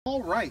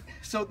All right,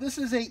 so this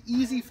is a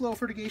EZ FLO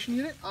Fertigation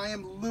unit. I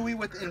am Louie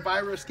with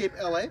Enviroscape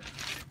LA.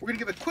 We're gonna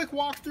give a quick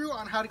walkthrough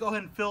on how to go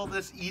ahead and fill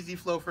this EZ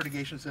FLO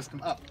Fertigation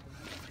system up.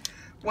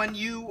 When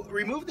you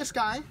remove this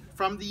guy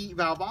from the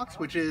valve box,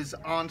 which is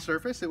on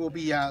surface, it will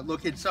be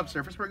located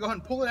subsurface. We're gonna go ahead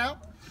and pull it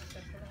out.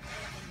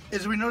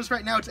 As we notice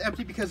right now, it's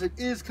empty because it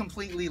is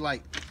completely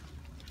light.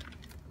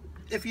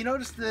 If you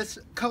notice this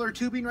color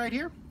tubing right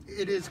here,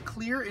 it is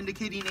clear,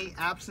 indicating an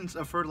absence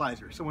of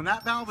fertilizer. So when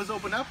that valve is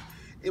opened up,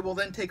 it will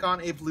then take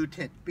on a blue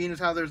tint. Being as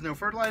how there's no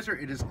fertilizer,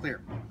 it is clear.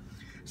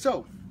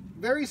 So,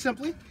 very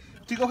simply,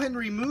 to go ahead and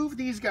remove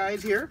these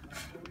guys here,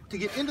 to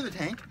get into the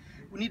tank,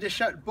 we need to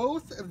shut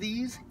both of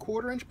these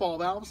 1/4-inch ball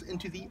valves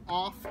into the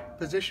off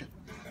position.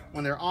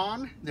 When they're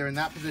on, they're in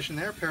that position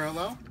there,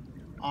 parallel.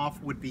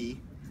 Off would be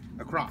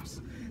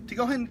across. To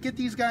go ahead and get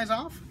these guys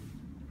off,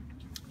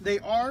 they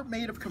are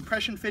made of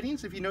compression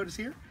fittings, if you notice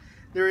here.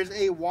 There is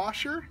a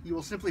washer. You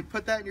will simply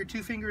put that in your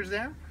 2 fingers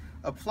there.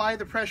 Apply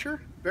the pressure.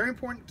 Very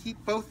important,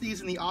 keep both these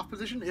in the off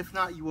position. If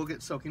not, you will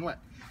get soaking wet.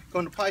 Go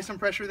and apply some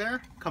pressure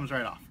there, comes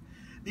right off.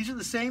 These are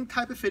the same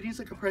type of fittings,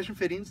 the compression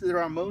fittings, that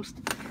are on most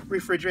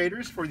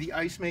refrigerators for the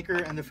ice maker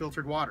and the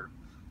filtered water.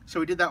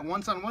 So we did that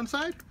once on one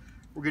side.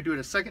 We're gonna do it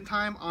a second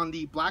time on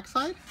the black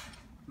side.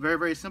 Very,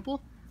 very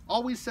simple.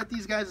 Always set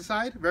these guys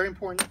aside, very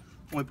important,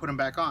 when we put them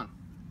back on.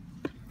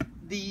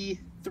 The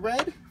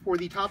thread for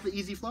the top of the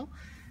EZ FLO,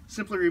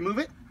 simply remove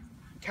it,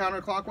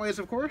 counterclockwise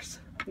of course.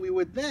 We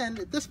would then,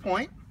 at this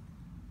point,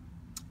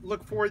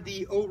 look for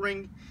the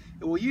O-ring.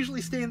 It will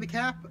usually stay in the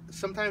cap,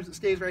 sometimes it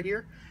stays right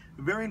here.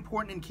 Very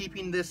important in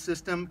keeping this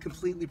system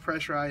completely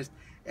pressurized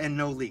and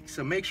no leaks.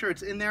 So make sure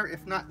it's in there,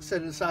 if not,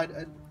 set it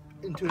aside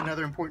into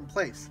another important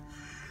place.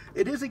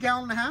 It is 1.5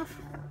 gallons.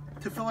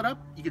 To fill it up,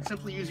 you can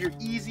simply use your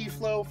EZ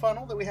FLO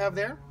funnel that we have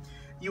there.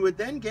 You would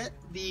then get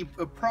the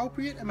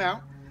appropriate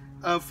amount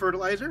of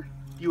fertilizer.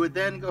 You would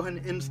then go ahead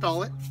and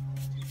install it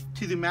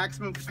to the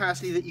maximum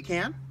capacity that you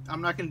can.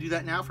 I'm not going to do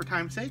that now for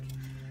time's sake.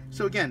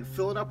 So again,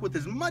 fill it up with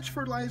as much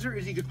fertilizer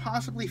as you could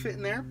possibly fit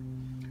in there.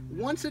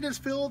 Once it is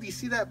filled, you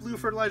see that blue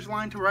fertilizer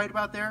line to right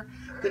about there.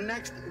 The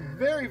next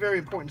very, very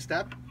important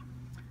step,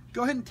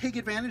 go ahead and take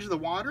advantage of the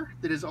water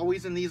that is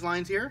always in these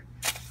lines here.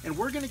 And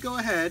we're going to go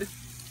ahead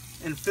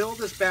and fill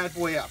this bad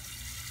boy up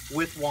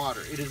with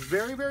water. It is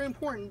very, very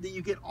important that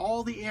you get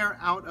all the air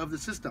out of the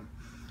system.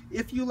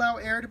 If you allow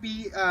air to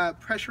be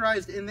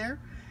pressurized in there,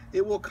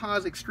 it will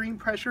cause extreme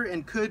pressure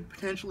and could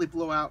potentially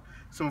blow out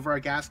some of our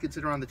gaskets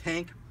that are on the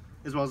tank,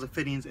 as well as the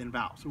fittings and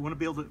valves. So we want to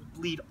be able to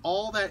bleed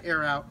all that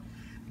air out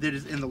that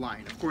is in the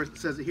line. Of course, it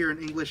says it here in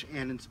English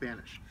and in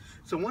Spanish.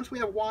 So once we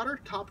have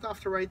water topped off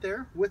to right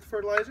there with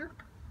fertilizer,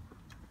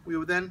 we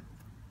will then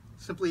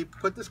simply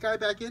put this guy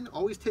back in.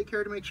 Always take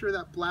care to make sure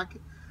that black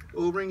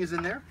O-ring is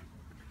in there.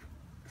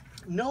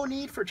 No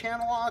need for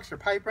channel locks or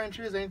pipe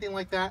wrenches, anything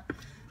like that.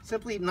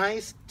 Simply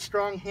nice,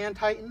 strong hand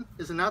tighten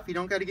is enough. You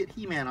don't got to get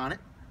He-Man on it.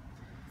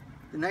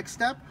 The next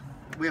step,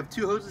 we have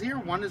 2 hoses here.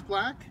 One is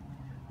black,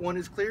 one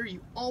is clear.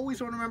 You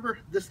always want to remember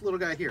this little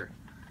guy here.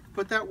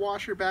 Put that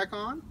washer back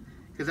on,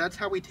 because that's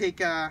how we take,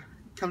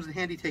 comes in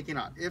handy taking it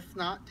off. If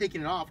not,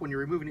 taking it off when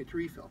you're removing it to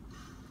refill.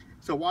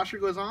 So washer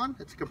goes on,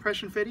 it's a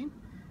compression fitting,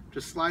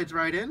 just slides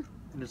right in,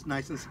 and it's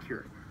nice and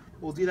secure.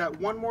 We'll do that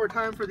one more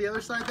time for the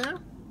other side there.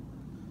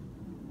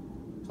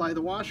 Apply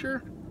the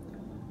washer,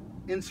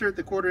 insert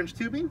the 1/4-inch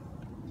tubing,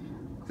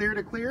 clear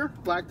to clear,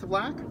 black to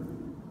black.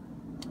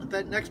 At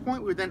that next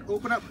point, we would then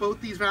open up both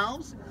these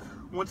valves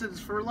once it is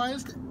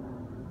fertilized,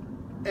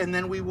 and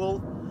then we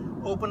will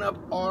open up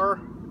our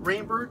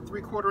Rainbird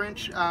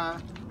 3/4-inch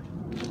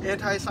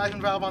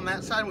anti-siphon valve on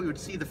that side, and we would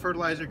see the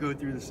fertilizer go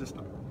through the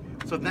system.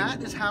 So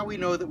that is how we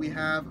know that we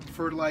have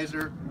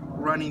fertilizer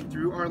running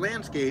through our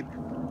landscape.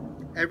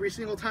 Every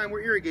single time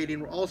we're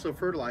irrigating, we're also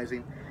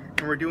fertilizing,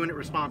 and we're doing it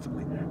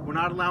responsibly. We're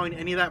not allowing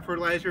any of that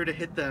fertilizer to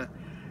hit the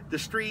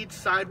streets,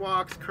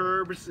 sidewalks,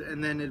 curbs,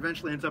 and then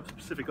eventually ends up in the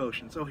Pacific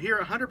Ocean. So here,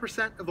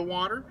 100% of the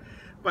water,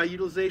 by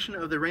utilization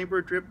of the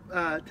Rainbird drip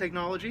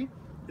technology,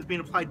 is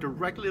being applied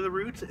directly to the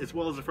roots as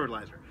well as the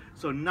fertilizer.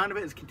 So none of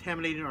it is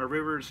contaminating our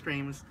rivers,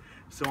 streams,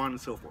 so on and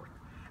so forth.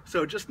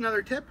 So just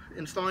another tip,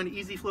 installing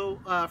EZ FLO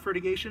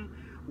Fertigation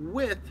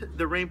with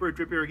the Rainbird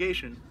drip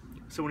irrigation.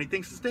 So when you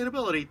think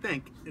sustainability,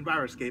 think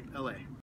Enviroscape LA.